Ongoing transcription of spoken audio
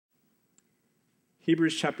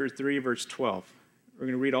Hebrews chapter 3, verse 12. We're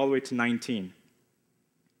going to read all the way to 19.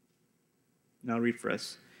 And I'll read for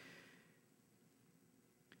us.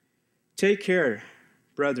 Take care,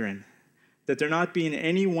 brethren, that there not be in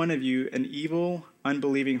any one of you an evil,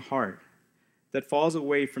 unbelieving heart that falls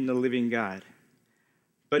away from the living God.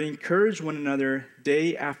 But encourage one another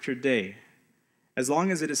day after day, as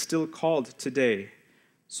long as it is still called today,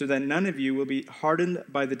 so that none of you will be hardened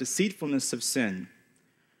by the deceitfulness of sin.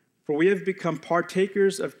 For we have become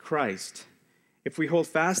partakers of Christ, if we hold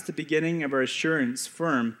fast the beginning of our assurance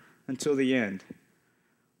firm until the end.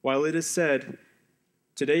 While it is said,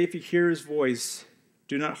 today if you hear his voice,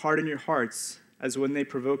 do not harden your hearts as when they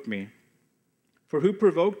provoked me. For who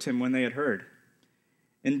provoked him when they had heard?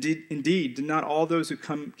 Indeed, did not all those who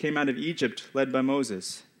came out of Egypt led by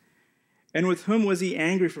Moses? And with whom was he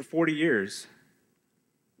angry for 40 years?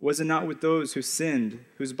 Was it not with those who sinned,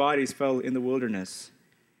 whose bodies fell in the wilderness?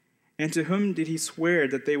 And to whom did he swear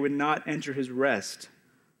that they would not enter his rest,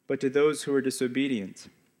 but to those who were disobedient?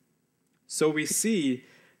 So we see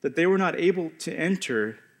that they were not able to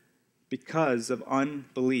enter because of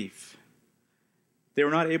unbelief. They were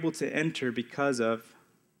not able to enter because of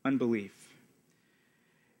unbelief.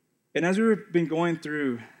 And as we've been going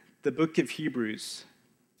through the book of Hebrews,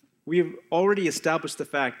 we have already established the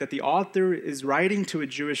fact that the author is writing to a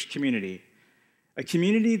Jewish community, a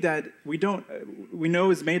community that we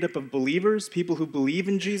know is made up of believers, people who believe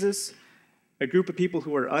in Jesus, a group of people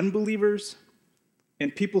who are unbelievers,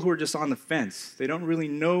 and people who are just on the fence. They don't really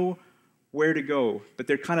know where to go, but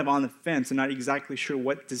they're kind of on the fence and not exactly sure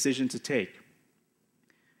what decision to take.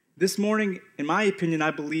 This morning, in my opinion,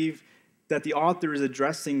 I believe that the author is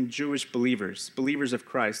addressing Jewish believers, believers of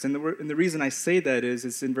Christ. And the reason I say that is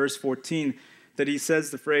it's in verse 14 that he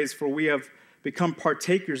says the phrase, for we have become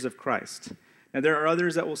partakers of Christ. Now, there are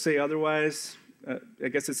others that will say otherwise. I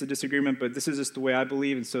guess it's a disagreement, but this is just the way I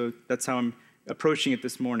believe, and so that's how I'm approaching it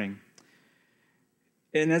this morning.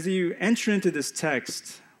 And as you enter into this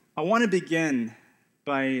text, I want to begin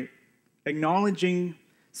by acknowledging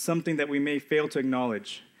something that we may fail to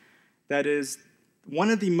acknowledge. That is, one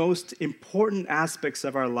of the most important aspects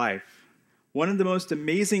of our life, one of the most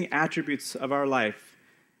amazing attributes of our life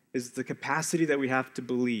is the capacity that we have to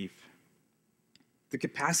believe. The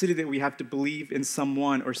capacity that we have to believe in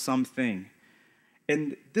someone or something.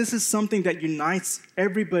 And this is something that unites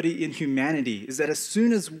everybody in humanity, is that as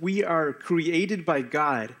soon as we are created by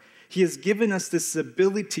God, he has given us this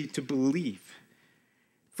ability to believe.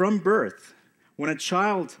 From birth, when a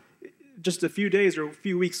child, just a few days or a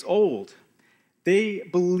few weeks old, they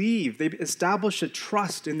believe, they establish a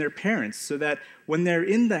trust in their parents so that when they're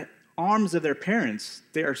in the arms of their parents,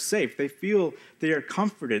 they are safe. They feel they are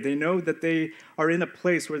comforted. They know that they are in a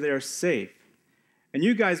place where they are safe. And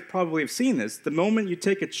you guys probably have seen this. The moment you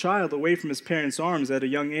take a child away from his parents' arms at a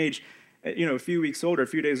young age, a few weeks old or a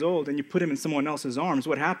few days old, and you put him in someone else's arms,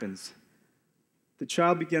 what happens? The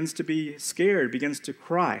child begins to be scared, begins to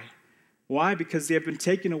cry. Why? Because they have been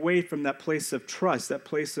taken away from that place of trust, that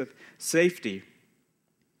place of safety.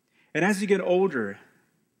 And as you get older,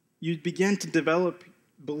 you begin to develop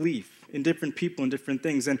belief in different people and different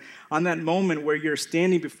things. And on that moment where you're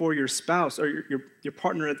standing before your spouse or your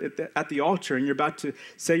partner at the altar and you're about to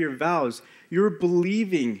say your vows, you're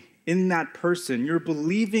believing in that person. You're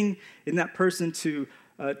believing in that person to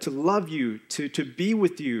love you, to be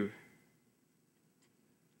with you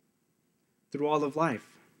through all of life.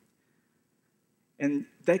 And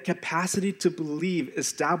that capacity to believe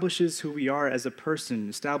establishes who we are as a person,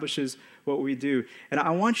 establishes what we do. And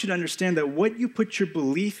I want you to understand that what you put your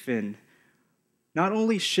belief in not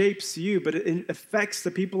only shapes you, but it affects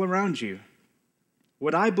the people around you.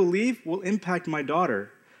 What I believe will impact my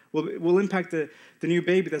daughter, will impact the new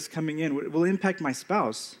baby that's coming in, will impact my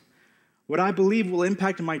spouse. What I believe will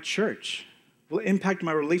impact my church, will impact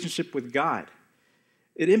my relationship with God.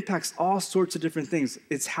 It impacts all sorts of different things.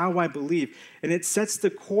 It's how I believe. And it sets the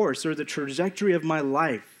course or the trajectory of my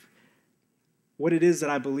life, what it is that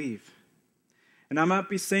I believe. And I might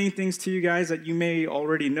be saying things to you guys that you may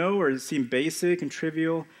already know or seem basic and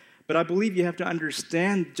trivial, but I believe you have to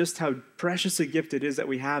understand just how precious a gift it is that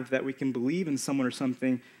we have, that we can believe in someone or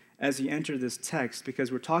something as you enter this text,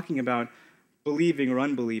 because we're talking about believing or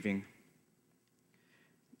unbelieving.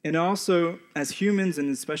 And also, as humans, and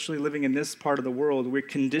especially living in this part of the world, we're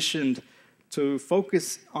conditioned to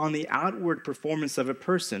focus on the outward performance of a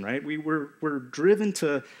person, right? We're driven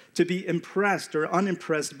to be impressed or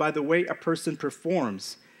unimpressed by the way a person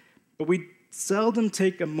performs. But we seldom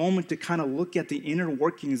take a moment to kind of look at the inner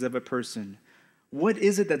workings of a person. What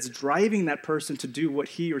is it that's driving that person to do what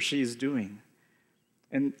he or she is doing?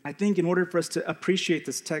 And I think in order for us to appreciate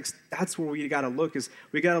this text, that's where we got to look, is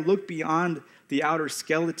we got to look beyond the outer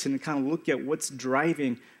skeleton and kind of look at what's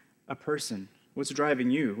driving a person, what's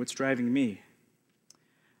driving you, what's driving me.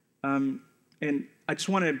 And I just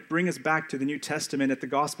want to bring us back to the New Testament at the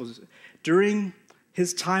Gospels. During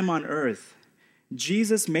his time on earth,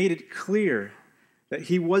 Jesus made it clear that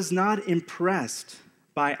he was not impressed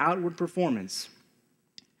by outward performance.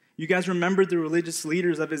 You guys remember the religious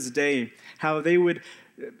leaders of his day, how they would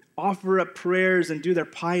offer up prayers and do their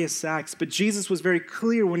pious acts. But Jesus was very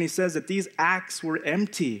clear when he says that these acts were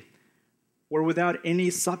empty or without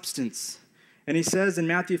any substance. And he says in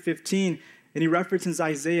Matthew 15, and he references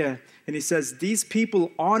Isaiah, and he says, "These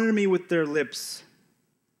people honor me with their lips,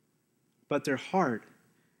 but their heart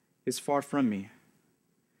is far from me."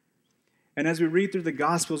 And as we read through the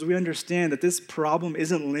Gospels, we understand that this problem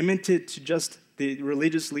isn't limited to just the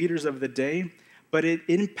religious leaders of the day, but it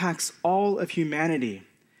impacts all of humanity.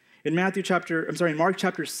 In Mark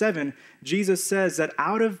chapter 7, Jesus says that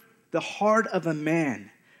out of the heart of a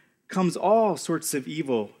man comes all sorts of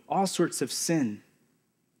evil, all sorts of sin.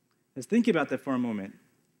 Let's think about that for a moment.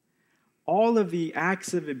 All of the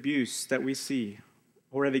acts of abuse that we see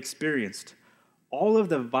or have experienced, all of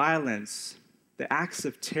the violence, the acts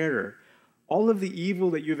of terror, all of the evil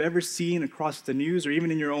that you've ever seen across the news or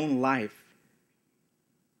even in your own life,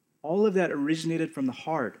 all of that originated from the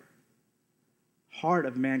heart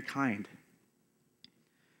of mankind.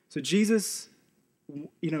 So Jesus,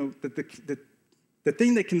 the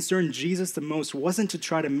thing that concerned Jesus the most wasn't to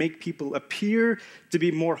try to make people appear to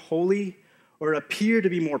be more holy or appear to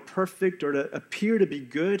be more perfect or to appear to be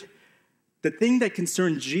good. The thing that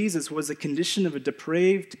concerned Jesus was the condition of a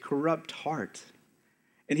depraved, corrupt heart.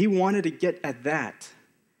 And he wanted to get at that.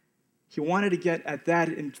 He wanted to get at that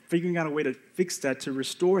and figuring out a way to fix that, to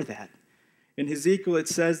restore that. In Ezekiel, it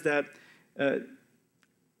says that,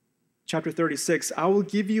 chapter 36, "I will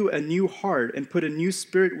give you a new heart and put a new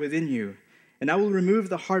spirit within you, and I will remove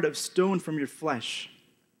the heart of stone from your flesh."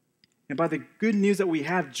 And by the good news that we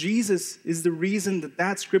have, Jesus is the reason that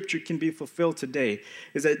that scripture can be fulfilled today,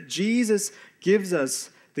 is that Jesus gives us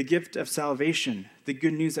the gift of salvation, the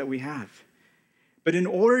good news that we have. But in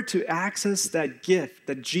order to access that gift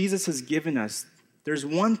that Jesus has given us, there's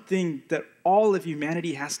one thing that all of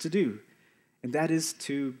humanity has to do, and that is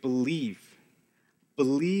to believe.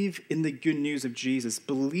 Believe in the good news of Jesus.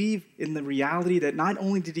 Believe in the reality that not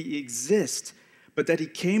only did he exist, but that he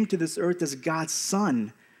came to this earth as God's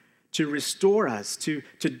Son to restore us, to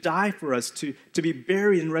die for us, to be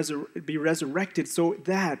buried and be resurrected so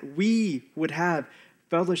that we would have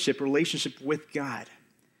fellowship, relationship with God.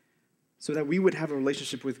 So that we would have a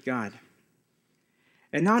relationship with God.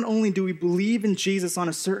 And not only do we believe in Jesus on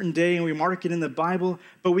a certain day and we mark it in the Bible,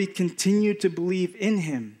 but we continue to believe in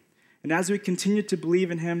him. And as we continue to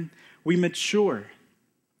believe in him, we mature,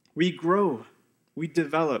 we grow, we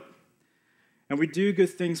develop, and we do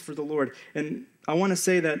good things for the Lord. And I want to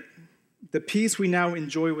say that the peace we now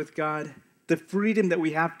enjoy with God, the freedom that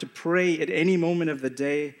we have to pray at any moment of the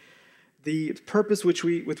day, the purpose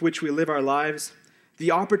with which we live our lives, the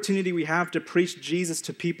opportunity we have to preach Jesus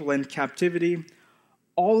to people in captivity,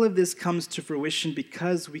 all of this comes to fruition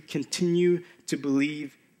because we continue to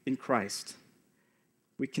believe in Christ.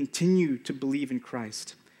 We continue to believe in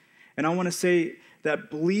Christ. And I want to say that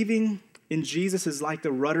believing in Jesus is like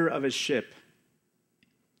the rudder of a ship.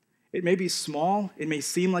 It may be small, it may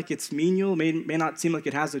seem like it's menial, may not seem like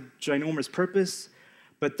it has a ginormous purpose,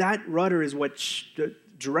 but that rudder is what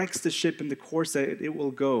directs the ship in the course that it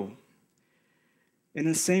will go. In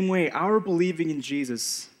the same way, our believing in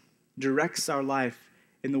Jesus directs our life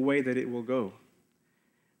in the way that it will go.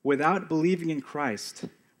 Without believing in Christ,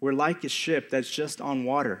 we're like a ship that's just on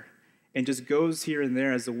water and just goes here and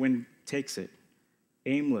there as the wind takes it,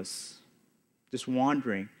 aimless, just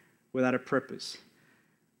wandering without a purpose.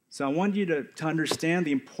 So I want you to understand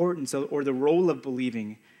the importance or the role of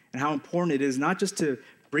believing and how important it is not just to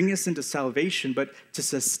bring us into salvation, but to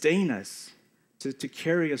sustain us, to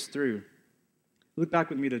carry us through. Look back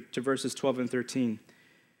with me to verses 12 and 13.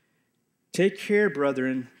 "Take care,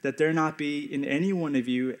 brethren, that there not be in any one of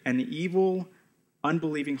you an evil,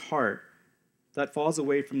 unbelieving heart that falls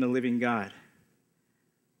away from the living God."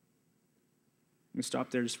 Let me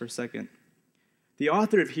stop there just for a second. The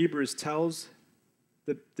author of Hebrews tells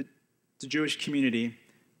the Jewish community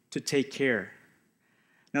to take care.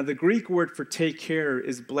 Now, the Greek word for take care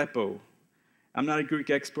is blepo. I'm not a Greek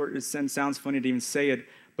expert. It sounds funny to even say it,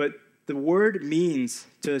 but the word means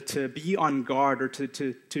to be on guard or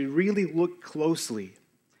to really look closely,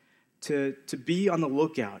 to be on the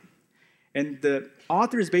lookout. And the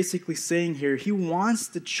author is basically saying here, he wants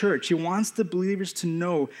the church, he wants the believers to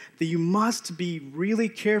know that you must be really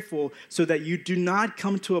careful so that you do not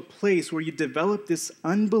come to a place where you develop this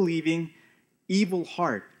unbelieving, evil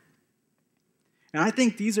heart. And I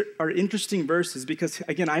think these are interesting verses because,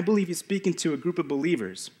 again, I believe he's speaking to a group of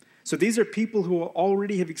believers. So these are people who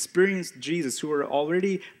already have experienced Jesus, who are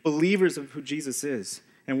already believers of who Jesus is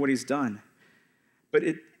and what he's done. But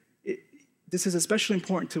this is especially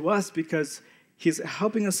important to us because he's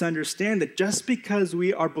helping us understand that just because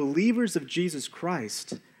we are believers of Jesus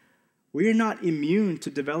Christ, we are not immune to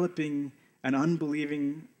developing an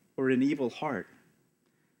unbelieving or an evil heart.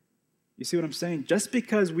 You see what I'm saying? Just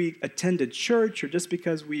because we attended church or just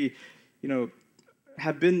because we,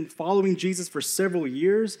 have been following Jesus for several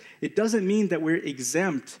years, it doesn't mean that we're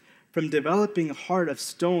exempt from developing a heart of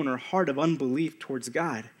stone or heart of unbelief towards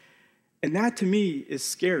God. And that to me is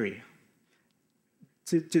scary.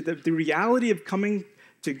 The reality of coming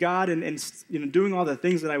to God and doing all the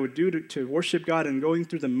things that I would do to worship God and going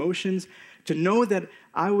through the motions, to know that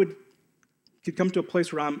I could come to a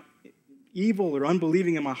place where I'm evil or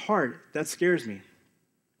unbelieving in my heart, that scares me.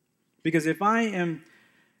 Because if I am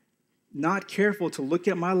not careful to look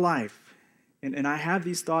at my life and I have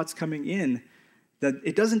these thoughts coming in, that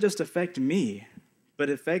it doesn't just affect me, but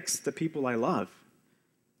it affects the people I love.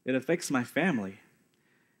 It affects my family.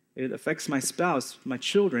 It affects my spouse, my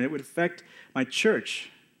children. It would affect my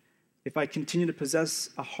church if I continue to possess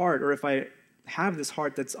a heart or if I have this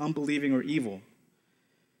heart that's unbelieving or evil.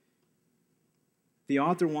 The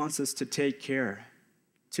author wants us to take care,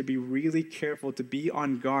 to be really careful, to be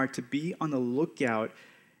on guard, to be on the lookout,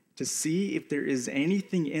 to see if there is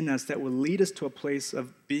anything in us that will lead us to a place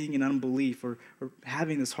of being in unbelief or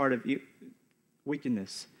having this heart of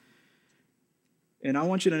wickedness. And I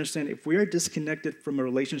want you to understand, if we are disconnected from a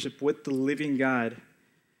relationship with the living God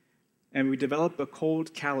and we develop a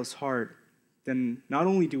cold, callous heart, then not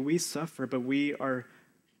only do we suffer, but we are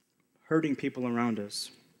hurting people around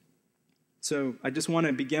us. So I just want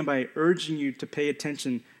to begin by urging you to pay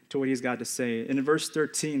attention to what he's got to say. And in verse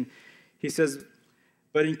 13, he says,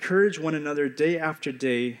 "But encourage one another day after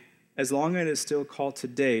day, as long as it is still called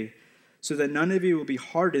today, so that none of you will be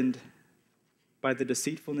hardened by the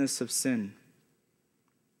deceitfulness of sin."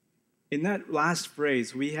 In that last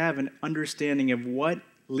phrase, we have an understanding of what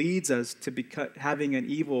leads us to having an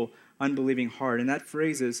evil, unbelieving heart. And that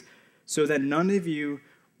phrase is, so that none of you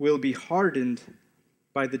will be hardened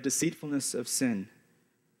by the deceitfulness of sin.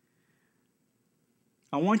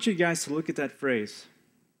 I want you guys to look at that phrase.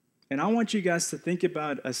 And I want you guys to think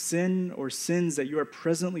about a sin or sins that you are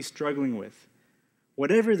presently struggling with.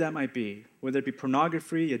 Whatever that might be, whether it be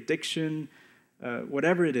pornography, addiction,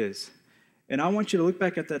 whatever it is. And I want you to look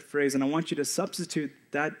back at that phrase and I want you to substitute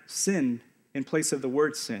that sin in place of the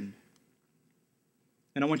word sin.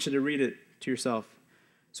 And I want you to read it to yourself.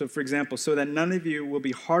 So for example, so that none of you will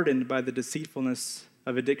be hardened by the deceitfulness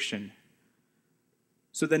of addiction.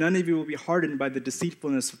 So that none of you will be hardened by the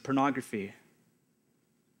deceitfulness of pornography.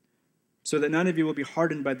 So that none of you will be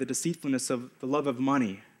hardened by the deceitfulness of the love of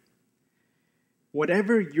money.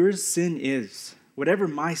 Whatever your sin is, whatever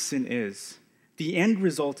my sin is, the end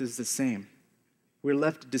result is the same. We're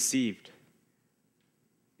left deceived.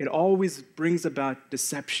 It always brings about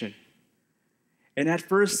deception. And at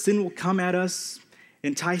first, sin will come at us,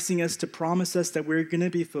 enticing us to promise us that we're going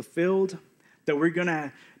to be fulfilled, that we're going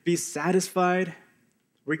to be satisfied,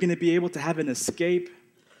 we're going to be able to have an escape.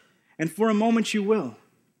 And for a moment, you will.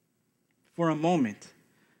 For a moment.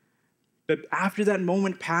 But after that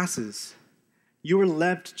moment passes, you are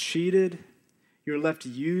left cheated, you're left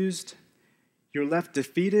used, you're left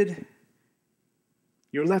defeated,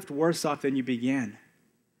 you're left worse off than you began.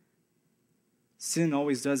 Sin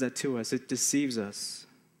always does that to us. It deceives us.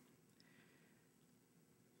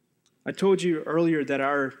 I told you earlier that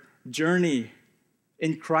our journey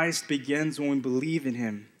in Christ begins when we believe in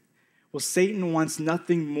him. Well, Satan wants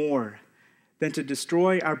nothing more than to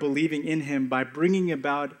destroy our believing in him by bringing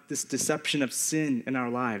about this deception of sin in our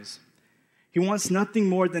lives. He wants nothing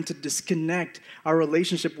more than to disconnect our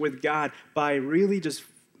relationship with God by really just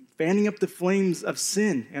fanning up the flames of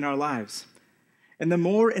sin in our lives. And the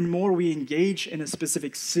more and more we engage in a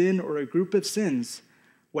specific sin or a group of sins,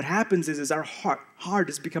 what happens is our heart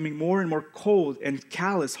is becoming more and more cold and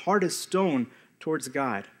callous, hard as stone towards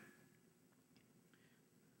God.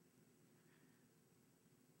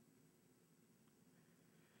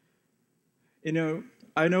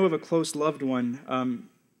 I know of a close loved one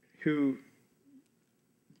who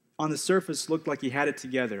on the surface looked like he had it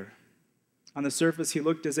together. On the surface, he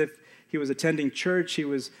looked as if he was attending church, he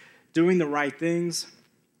was doing the right things.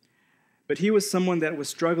 But he was someone that was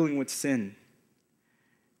struggling with sin.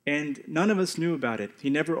 And none of us knew about it. He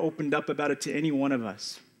never opened up about it to any one of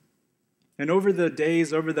us. And over the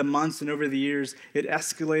days, over the months, and over the years, it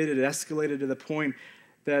escalated to the point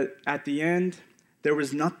that at the end, there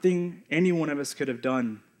was nothing any one of us could have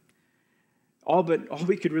done. All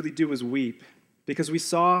we could really do was weep, because we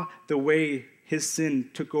saw the way his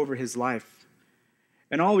sin took over his life.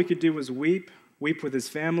 And all we could do was weep with his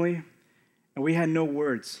family, and we had no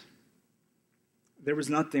words. There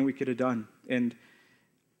was nothing we could have done. And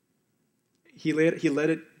he let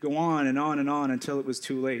it go on and on and on until it was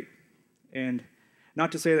too late. And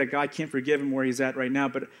not to say that God can't forgive him where he's at right now,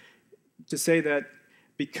 but to say that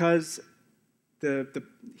because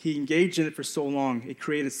he engaged in it for so long, it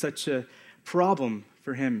created such a problem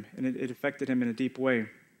for him, and it affected him in a deep way.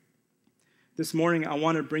 This morning, I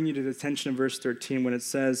want to bring you to the attention of verse 13 when it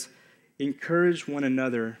says, "Encourage one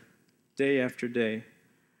another day after day,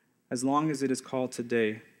 as long as it is called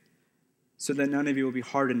today, so that none of you will be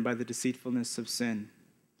hardened by the deceitfulness of sin."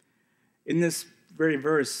 In this very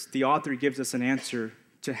verse, the author gives us an answer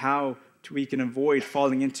to how we can avoid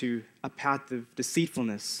falling into a path of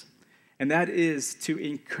deceitfulness. And that is to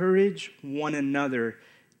encourage one another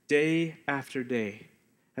day after day,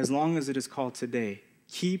 as long as it is called today.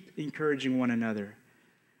 Keep encouraging one another.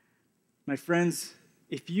 My friends,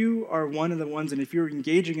 if you are one of the ones, and if you're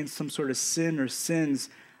engaging in some sort of sin or sins,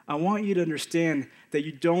 I want you to understand that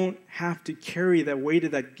you don't have to carry that weight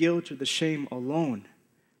of that guilt or the shame alone.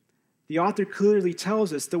 The author clearly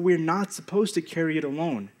tells us that we're not supposed to carry it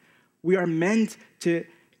alone. We are meant to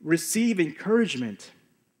receive encouragement.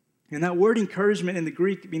 And that word encouragement in the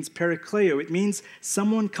Greek means parakleo. It means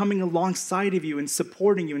someone coming alongside of you and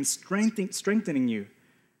supporting you and strengthening you.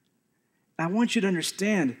 I want you to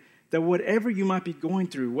understand that whatever you might be going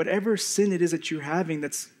through, whatever sin it is that you're having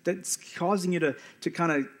that's causing you to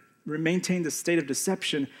kind of maintain the state of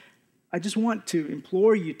deception, I just want to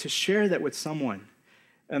implore you to share that with someone.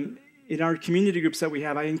 In our community groups that we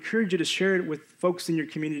have, I encourage you to share it with folks in your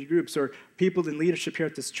community groups or people in leadership here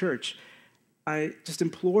at this church. I just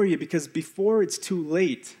implore you, because before it's too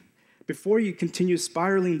late, before you continue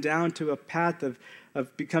spiraling down to a path of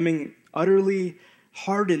becoming utterly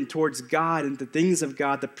hardened towards God and the things of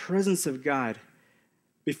God, the presence of God,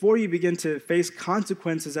 before you begin to face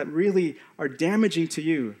consequences that really are damaging to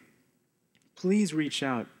you, please reach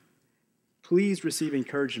out. Please receive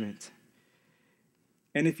encouragement.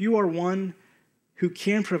 And if you are one who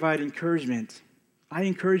can provide encouragement, I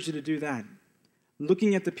encourage you to do that.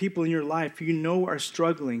 Looking at the people in your life who you know are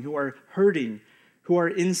struggling, who are hurting, who are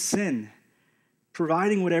in sin,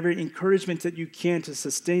 providing whatever encouragement that you can to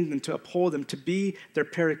sustain them, to uphold them, to be their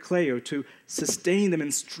parakleo, to sustain them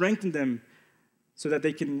and strengthen them so that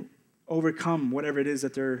they can overcome whatever it is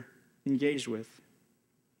that they're engaged with.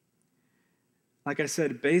 Like I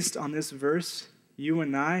said, based on this verse, you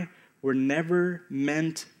and I were never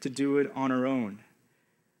meant to do it on our own.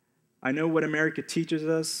 I know what America teaches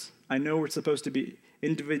us. I know we're supposed to be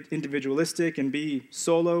individualistic and be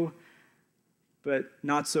solo, but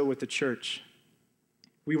not so with the church.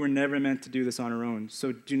 We were never meant to do this on our own.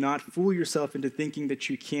 So do not fool yourself into thinking that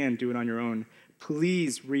you can do it on your own.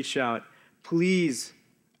 Please reach out. Please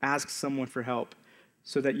ask someone for help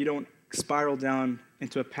so that you don't spiral down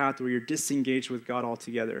into a path where you're disengaged with God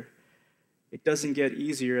altogether. It doesn't get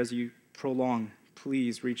easier as you prolong.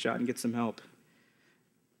 Please reach out and get some help.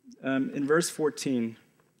 In verse 14,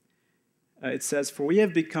 it says, "For we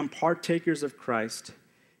have become partakers of Christ,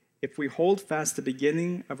 if we hold fast the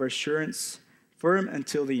beginning of our assurance firm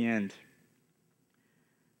until the end."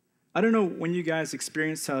 I don't know when you guys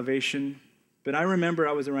experienced salvation, but I remember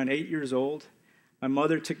I was around 8 years old. My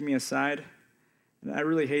mother took me aside, and I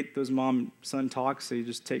really hate those mom-son talks. They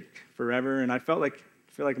just take forever, and I feel like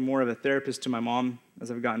more of a therapist to my mom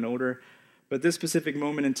as I've gotten older. But this specific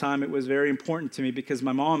moment in time, it was very important to me because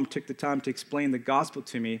my mom took the time to explain the gospel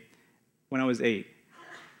to me when I was 8.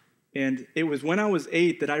 And it was when I was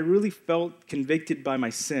 8 that I really felt convicted by my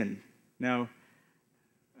sin. Now,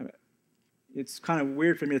 it's kind of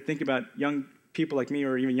weird for me to think about young people like me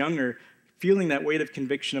or even younger feeling that weight of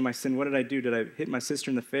conviction of my sin. What did I do? Did I hit my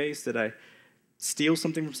sister in the face? Did I steal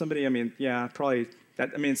something from somebody? I mean, yeah, probably.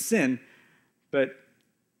 It's sin. But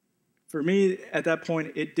for me, at that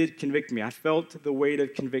point, it did convict me. I felt the weight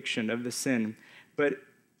of conviction of the sin. But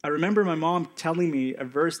I remember my mom telling me a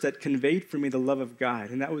verse that conveyed for me the love of God,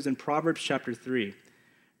 and that was in Proverbs chapter 3,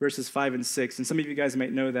 verses 5 and 6. And some of you guys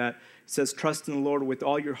might know that. It says, "Trust in the Lord with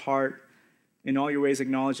all your heart, in all your ways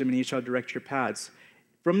acknowledge him, and he shall direct your paths."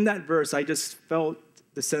 From that verse, I just felt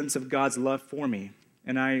the sense of God's love for me,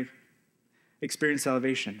 and I experienced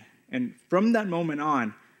salvation. And from that moment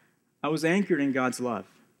on, I was anchored in God's love.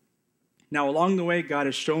 Now, along the way, God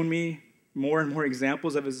has shown me more and more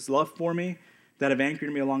examples of his love for me that have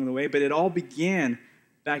anchored me along the way, but it all began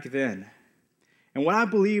back then. And what I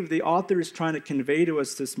believe the author is trying to convey to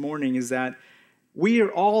us this morning is that we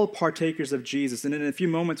are all partakers of Jesus. And in a few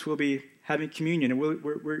moments, we'll be having communion.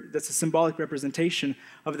 And that's a symbolic representation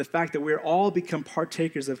of the fact that we're all become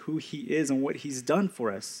partakers of who he is and what he's done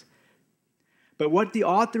for us. But what the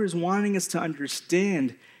author is wanting us to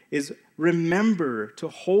understand is remember to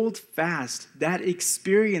hold fast that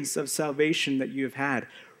experience of salvation that you have had.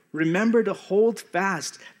 Remember to hold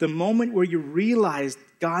fast the moment where you realized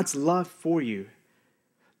God's love for you.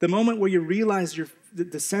 The moment where you realized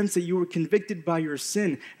the sense that you were convicted by your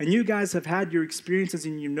sin. And you guys have had your experiences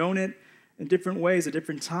and you've known it in different ways at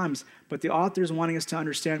different times. But the author is wanting us to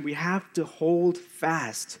understand we have to hold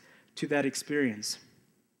fast to that experience.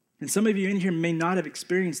 And some of you in here may not have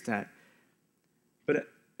experienced that.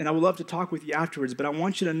 And I would love to talk with you afterwards, but I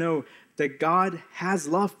want you to know that God has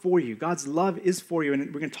love for you. God's love is for you, and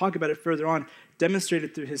we're going to talk about it further on,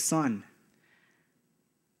 demonstrated through his Son.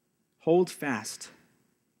 Hold fast.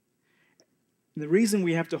 And the reason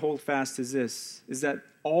we have to hold fast is this, is that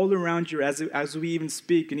all around you, as we even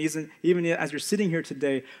speak, and even as you're sitting here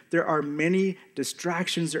today, there are many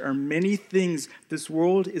distractions, there are many things this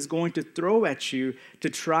world is going to throw at you to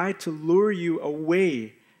try to lure you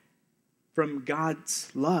away from God's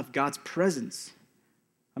love, God's presence.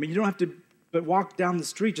 I mean, you don't have to but walk down the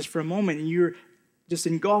street just for a moment and you're just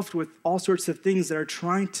engulfed with all sorts of things that are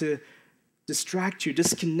trying to distract you,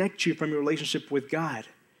 disconnect you from your relationship with God.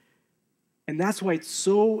 And that's why it's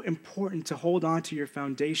so important to hold on to your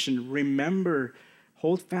foundation. Remember,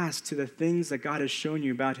 hold fast to the things that God has shown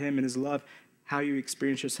you about him and his love, how you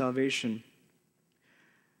experience your salvation.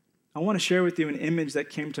 I want to share with you an image that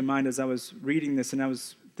came to mind as I was reading this and I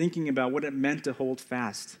was thinking about what it meant to hold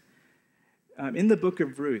fast. In the book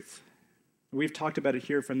of Ruth, we've talked about it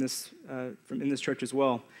here from in this church as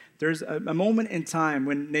well. There's a moment in time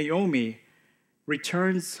when Naomi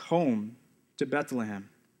returns home to Bethlehem.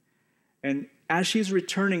 And as she's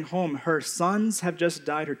returning home, her sons have just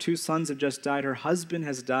died. Her 2 sons have just died. Her husband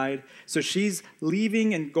has died. So she's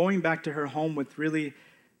leaving and going back to her home with really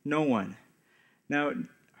no one. Now,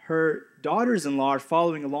 her daughters-in-law are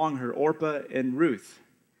following along her, Orpah and Ruth.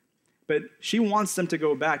 But she wants them to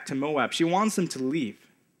go back to Moab. She wants them to leave,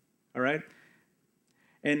 all right?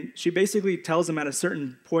 And she basically tells them at a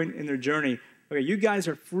certain point in their journey, okay, you guys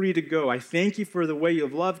are free to go. I thank you for the way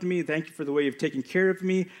you've loved me. Thank you for the way you've taken care of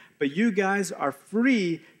me. But you guys are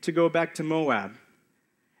free to go back to Moab.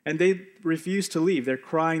 And they refuse to leave. They're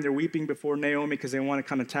crying, they're weeping before Naomi because they want to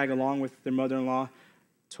kind of tag along with their mother-in-law.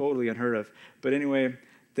 Totally unheard of. But anyway,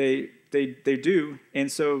 they do.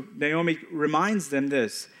 And so Naomi reminds them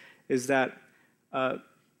this, is that,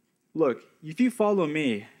 look, if you follow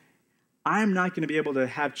me, I'm not going to be able to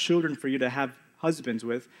have children for you to have husbands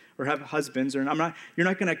with, or have husbands, or you're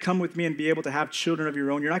not going to come with me and be able to have children of your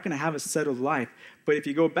own. You're not going to have a settled life. But if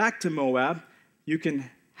you go back to Moab, you can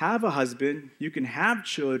have a husband, you can have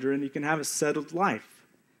children, you can have a settled life.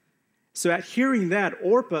 So at hearing that,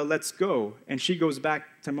 Orpah lets go, and she goes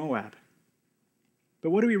back to Moab.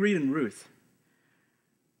 But what do we read in Ruth?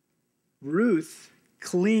 Ruth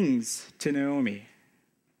clings to Naomi.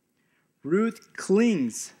 Ruth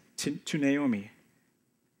clings to Naomi.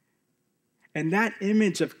 And that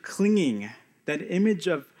image of clinging, that image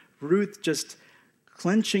of Ruth just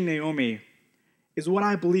clenching Naomi, is what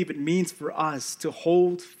I believe it means for us to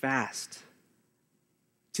hold fast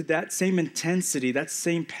to that same intensity, that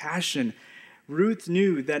same passion. Ruth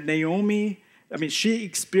knew that Naomi, she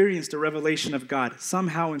experienced a revelation of God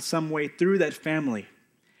somehow in some way through that family.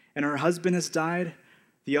 And her husband has died.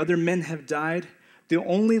 The other men have died. The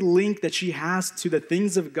only link that she has to the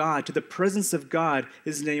things of God, to the presence of God,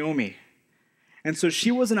 is Naomi. And so she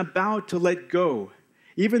wasn't about to let go,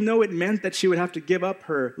 even though it meant that she would have to give up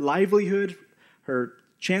her livelihood, her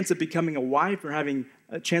chance of becoming a wife, or having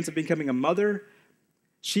a chance of becoming a mother.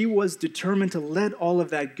 She was determined to let all of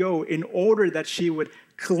that go in order that she would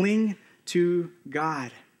cling to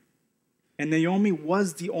God. And Naomi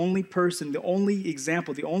was the only person, the only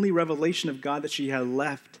example, the only revelation of God that she had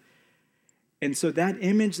left. And so that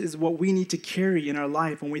image is what we need to carry in our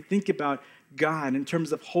life when we think about God in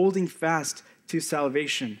terms of holding fast to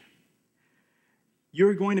salvation.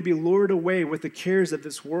 You're going to be lured away with the cares of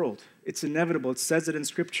this world. It's inevitable. It says it in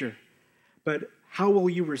Scripture. But how will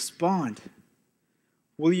you respond?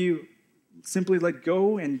 Will you simply let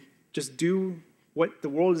go and just do what the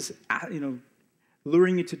world is,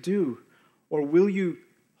 luring you to do? Or will you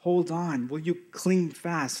hold on? Will you cling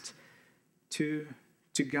fast to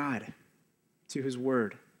God, to His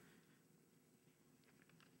Word?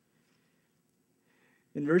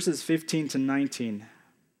 In verses 15 to 19,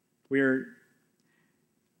 we're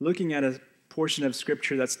looking at a portion of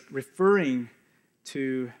Scripture that's referring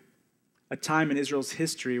to a time in Israel's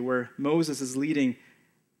history where Moses is leading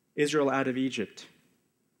Israel out of Egypt.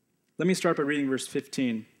 Let me start by reading verse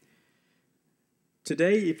 15.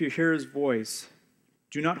 Today, if you hear his voice,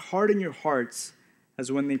 do not harden your hearts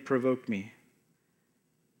as when they provoked me.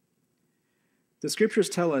 The Scriptures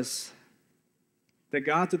tell us that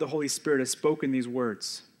God, through the Holy Spirit, has spoken these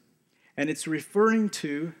words. And it's referring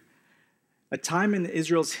to a time in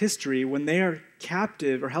Israel's history when they are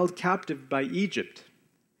captive or held captive by Egypt.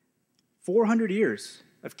 400 years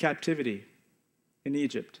of captivity in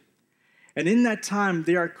Egypt. And in that time,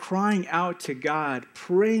 they are crying out to God,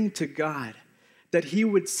 praying to God that he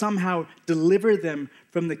would somehow deliver them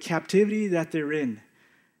from the captivity that they're in.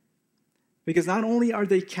 Because not only are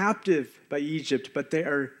they captive by Egypt, but they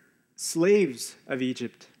are slaves of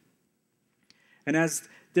Egypt. And as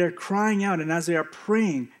they're crying out and as they are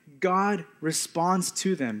praying, God responds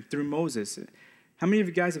to them through Moses. How many of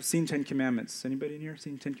you guys have seen 10 Commandments? Anybody in here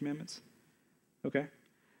seen 10 Commandments? Okay.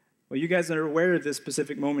 Well, you guys are aware of this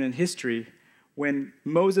specific moment in history when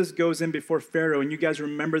Moses goes in before Pharaoh, and you guys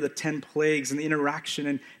remember the 10 plagues and the interaction.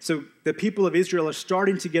 And so the people of Israel are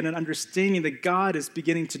starting to get an understanding that God is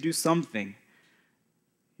beginning to do something.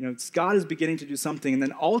 God is beginning to do something. And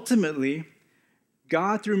then ultimately,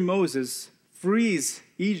 God, through Moses, frees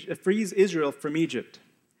Israel from Egypt.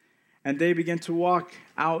 And they begin to walk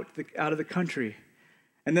out of the country.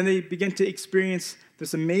 And then they begin to experience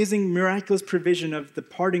this amazing, miraculous provision of the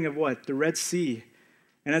parting of what? The Red Sea.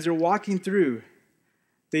 And as they're walking through,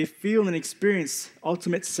 they feel and experience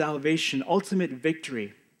ultimate salvation, ultimate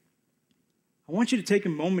victory. I want you to take a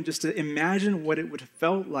moment just to imagine what it would have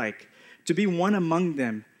felt like to be one among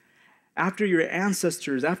them after your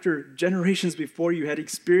ancestors, after generations before you had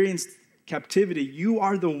experienced captivity. You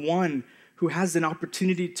are the one who has an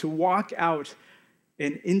opportunity to walk out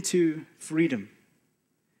and into freedom.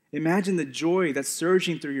 Imagine the joy that's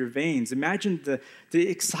surging through your veins. Imagine the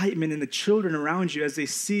excitement in the children around you as they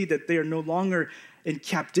see that they are no longer in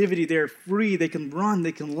captivity. They are free. They can run.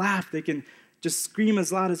 They can laugh. They can just scream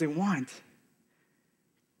as loud as they want.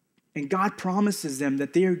 And God promises them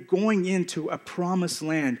that they are going into a promised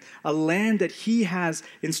land, a land that he has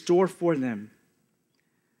in store for them.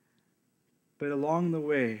 But along the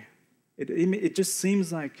way, it just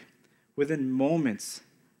seems like within moments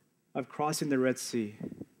of crossing the Red Sea,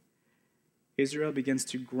 Israel begins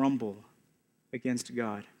to grumble against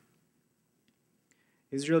God.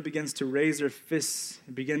 Israel begins to raise their fists,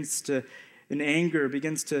 begins to, in anger,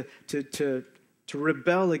 begins to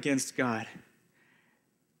rebel against God.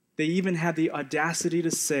 They even had the audacity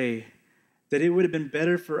to say that it would have been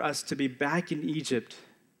better for us to be back in Egypt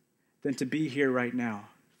than to be here right now,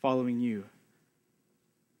 following you.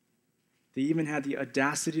 They even had the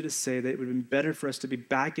audacity to say that it would have been better for us to be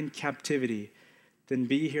back in captivity than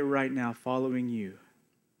be here right now following you.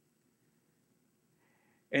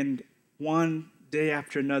 And one day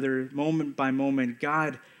after another, moment by moment,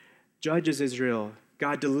 God judges Israel.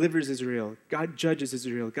 God delivers Israel. God judges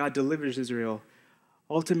Israel. God delivers Israel.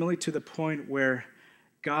 Ultimately to the point where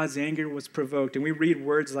God's anger was provoked. And we read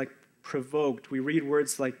words like provoked. We read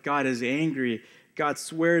words like God is angry. God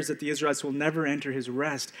swears that the Israelites will never enter his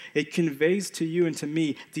rest. It conveys to you and to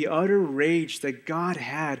me the utter rage that God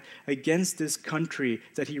had against this country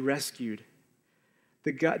that he rescued.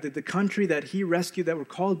 The country that he rescued that were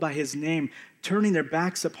called by his name, turning their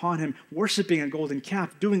backs upon him, worshiping a golden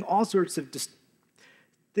calf, doing all sorts of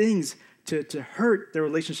things to hurt their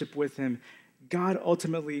relationship with him. God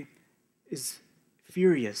ultimately is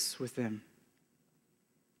furious with them.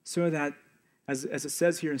 So that, as it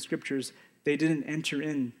says here in scriptures, they didn't enter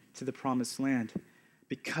into the promised land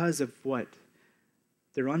because of what?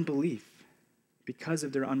 Their unbelief. Because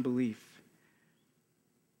of their unbelief.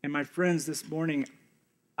 And my friends, this morning,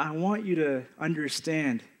 I want you to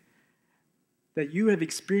understand that you have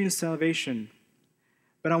experienced salvation,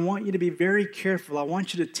 but I want you to be very careful. I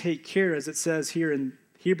want you to take care, as it says here in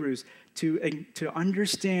Hebrews, to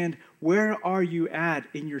understand where are you at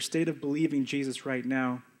in your state of believing Jesus right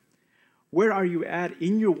now. Where are you at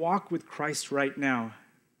in your walk with Christ right now?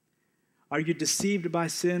 Are you deceived by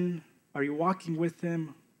sin? Are you walking with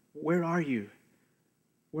him? Where are you?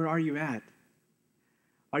 Where are you at?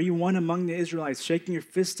 Are you one among the Israelites, shaking your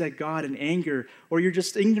fist at God in anger, or you're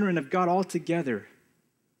just ignorant of God altogether?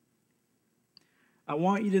 I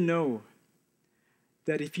want you to know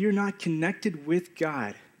that if you're not connected with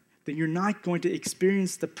God, then you're not going to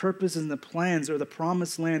experience the purpose and the plans or the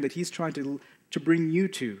promised land that he's trying to bring you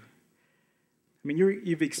to. I mean,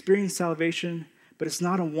 you've experienced salvation, but it's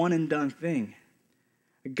not a one-and-done thing.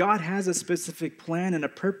 God has a specific plan and a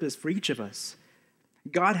purpose for each of us.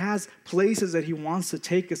 God has places that he wants to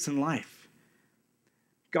take us in life.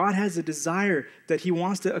 God has a desire that he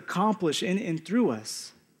wants to accomplish in and through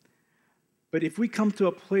us. But if we come to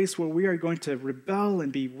a place where we are going to rebel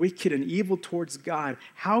and be wicked and evil towards God,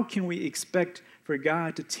 how can we expect for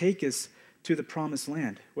God to take us to the promised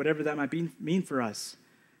land, whatever that might mean for us?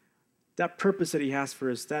 That purpose that he has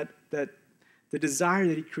for us, that the desire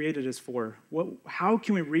that he created us for, how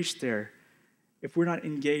can we reach there if we're not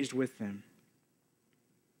engaged with him?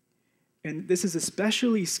 And this is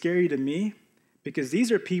especially scary to me because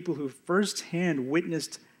these are people who firsthand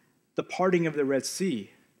witnessed the parting of the Red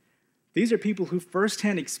Sea. These are people who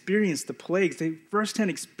firsthand experienced the plagues. They firsthand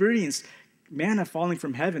experienced manna falling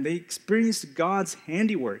from heaven. They experienced God's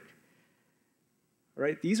handiwork.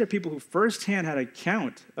 Right? These are people who firsthand had an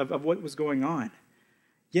account of what was going on.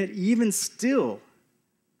 Yet even still,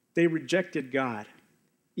 they rejected God.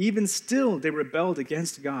 Even still, they rebelled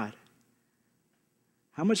against God.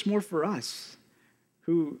 How much more for us,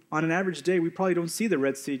 who on an average day, we probably don't see the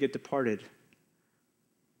Red Sea get departed.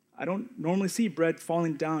 I don't normally see bread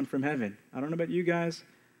falling down from heaven. I don't know about you guys.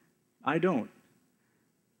 I don't.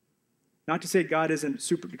 Not to say God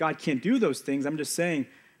can't do those things. I'm just saying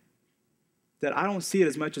that I don't see it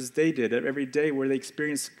as much as they did every day, where they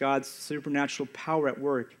experienced God's supernatural power at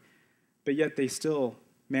work, but yet they still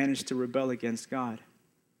managed to rebel against God.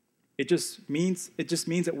 It just means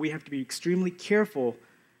that we have to be extremely careful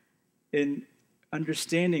in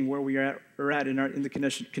understanding where we are at in the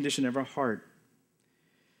condition of our heart.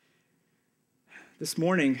 This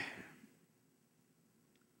morning,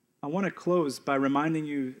 I want to close by reminding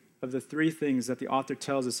you of the three things that the author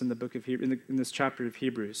tells us in the book of in this chapter of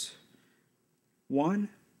Hebrews. One,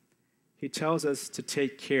 he tells us to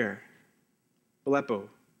take care. Blepo,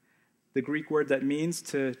 the Greek word that means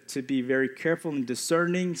to be very careful and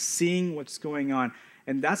discerning, seeing what's going on.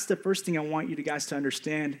 And that's the first thing I want you guys to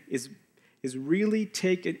understand is really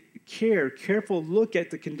take a careful look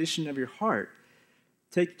at the condition of your heart.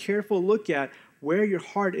 Take a careful look at where your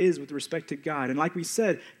heart is with respect to God. And like we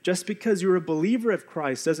said, just because you're a believer of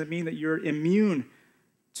Christ doesn't mean that you're immune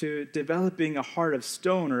to developing a heart of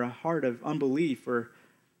stone or a heart of unbelief or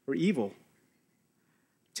evil.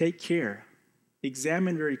 Take care.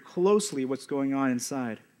 Examine very closely what's going on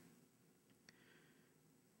inside.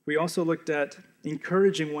 We also looked at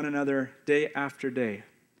encouraging one another day after day.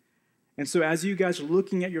 And so as you guys are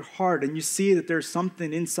looking at your heart and you see that there's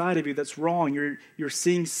something inside of you that's wrong, you're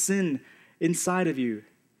seeing sin inside of you,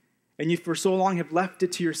 and you for so long have left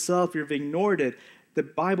it to yourself, you've ignored it, the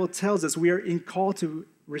Bible tells us we are called to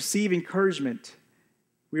receive encouragement.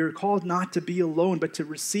 We are called not to be alone, but to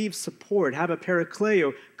receive support, have a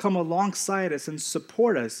parakleo come alongside us and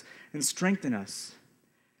support us and strengthen us.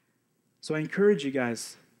 So I encourage you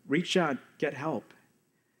guys, reach out, get help.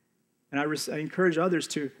 And I encourage others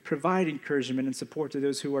to provide encouragement and support to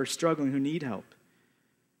those who are struggling, who need help.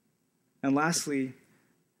 And lastly,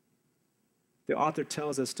 the author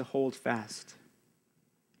tells us to hold fast.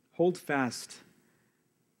 Hold fast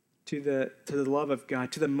to the love of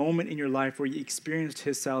God, to the moment in your life where you experienced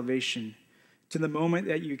his salvation, to the moment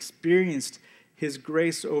that you experienced his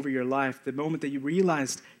grace over your life, the moment that you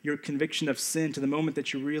realized your conviction of sin, to the moment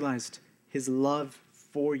that you realized his love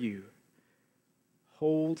for you.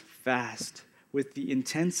 Hold fast with the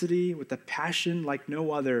intensity, with the passion like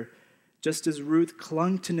no other. Just as Ruth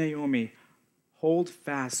clung to Naomi, hold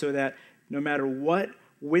fast so that no matter what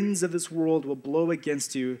winds of this world will blow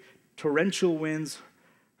against you, torrential winds,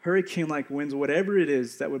 hurricane-like winds, whatever it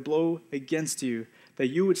is that would blow against you, that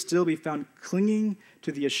you would still be found clinging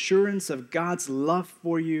to the assurance of God's love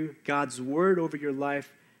for you, God's word over your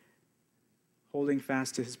life, holding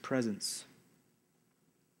fast to his presence.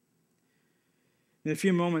 In a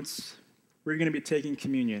few moments, we're going to be taking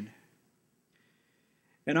communion.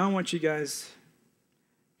 And I want you guys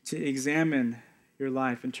to examine your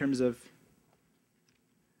life in terms of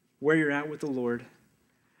where you're at with the Lord.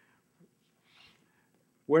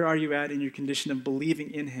 Where are you at in your condition of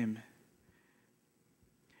believing in him?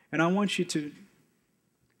 And I want you to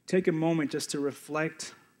take a moment just to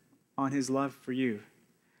reflect on his love for you.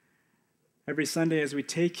 Every Sunday as we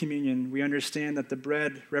take communion, we understand that the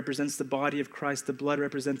bread represents the body of Christ, the blood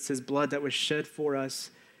represents his blood that was shed for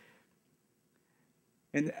us.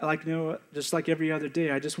 And just like every other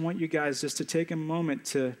day, I just want you guys just to take a moment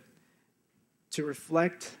to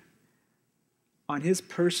reflect on his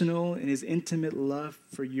personal and his intimate love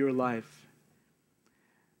for your life.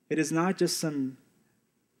 It is not just some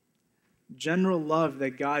general love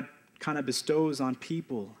that God kind of bestows on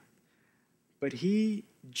people, but he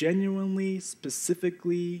genuinely,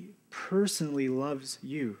 specifically, personally loves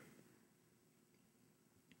you.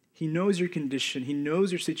 He knows your condition. He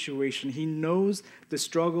knows your situation. He knows the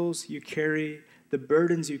struggles you carry, the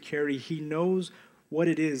burdens you carry. He knows what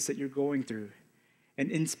it is that you're going through.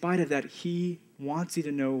 And in spite of that, he wants you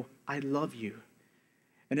to know, I love you.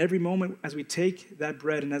 And every moment as we take that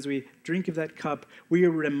bread and as we drink of that cup, we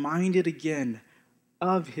are reminded again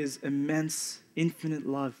of his immense, infinite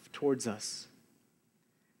love towards us.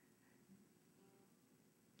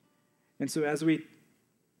 And so as we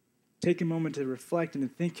take a moment to reflect and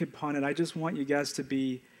to think upon it, I just want you guys to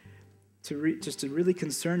really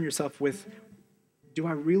concern yourself with,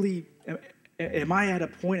 am I at a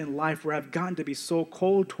point in life where I've gotten to be so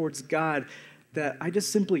cold towards God that I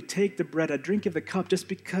just simply take the bread, I drink of the cup just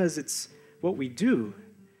because it's what we do?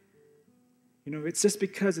 It's just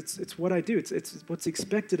because it's what I do. It's what's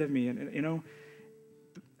expected of me. And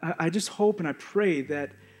I just hope and I pray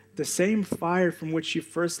that the same fire from which you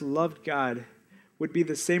first loved God would be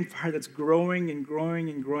the same fire that's growing and growing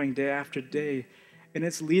and growing day after day. And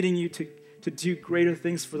it's leading you to do greater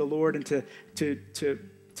things for the Lord and to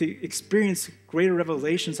experience greater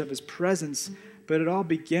revelations of his presence. But it all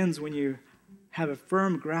begins when you have a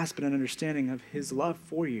firm grasp and an understanding of his love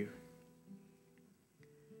for you.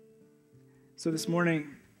 So this morning,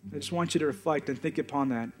 I just want you to reflect and think upon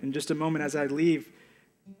that. In just a moment as I leave,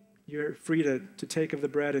 you're free to take of the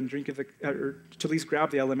bread and drink of or to at least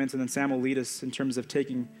grab the elements, and then Sam will lead us in terms of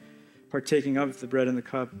partaking of the bread and the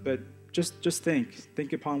cup. But just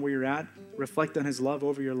think upon where you're at, reflect on his love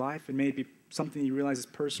over your life, and maybe something you realize is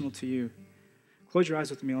personal to you. Close your eyes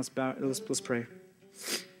with me. Let's pray.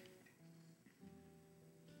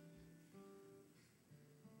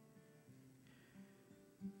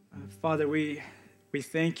 Father, we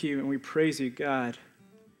thank you and we praise you, God,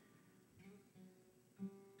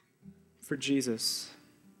 for Jesus.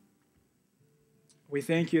 We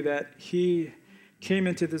thank you that he came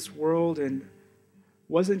into this world and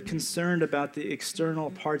wasn't concerned about the external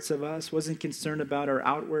parts of us, wasn't concerned about our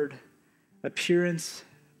outward appearance,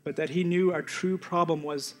 but that he knew our true problem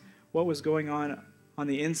was what was going on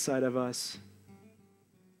the inside of us.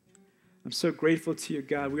 I'm so grateful to you,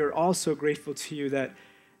 God. We are also grateful to you that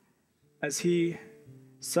as he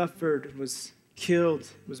suffered, was killed,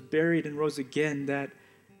 was buried, and rose again, that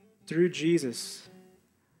through Jesus,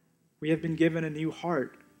 we have been given a new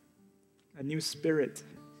heart, a new spirit.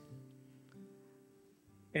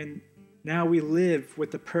 And now we live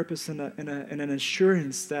with the purpose and an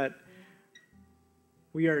assurance that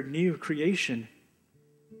we are new creation,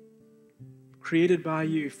 created by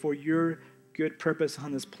you for your good purpose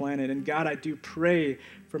on this planet. And God, I do pray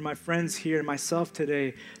for my friends here and myself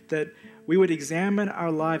today that we would examine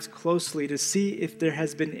our lives closely to see if there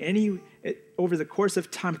has been any, over the course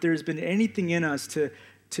of time, if there has been anything in us to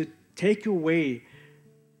take away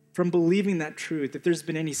from believing that truth, if there's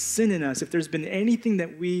been any sin in us, if there's been anything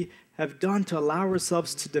that we have done to allow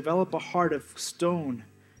ourselves to develop a heart of stone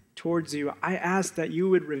towards you. I ask that you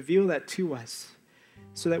would reveal that to us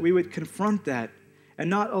so that we would confront that, and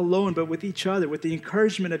not alone, but with each other, with the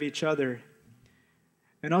encouragement of each other.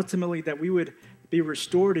 And ultimately that we would be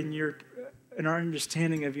restored in our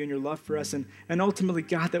understanding of you and your love for us. And ultimately,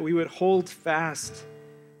 God, that we would hold fast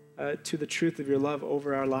to the truth of your love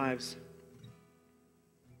over our lives.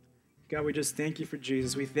 God, we just thank you for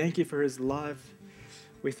Jesus. We thank you for his love.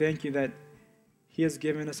 We thank you that he has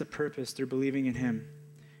given us a purpose through believing in him.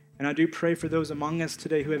 And I do pray for those among us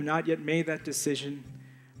today who have not yet made that decision.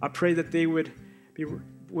 I pray that they would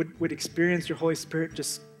experience your Holy Spirit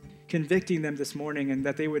just convicting them this morning, and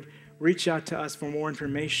that they would reach out to us for more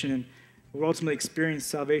information, and will ultimately experience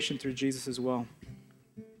salvation through Jesus as well.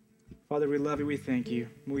 Father, we love you. We thank you.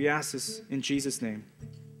 We ask this in Jesus' name.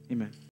 Amen.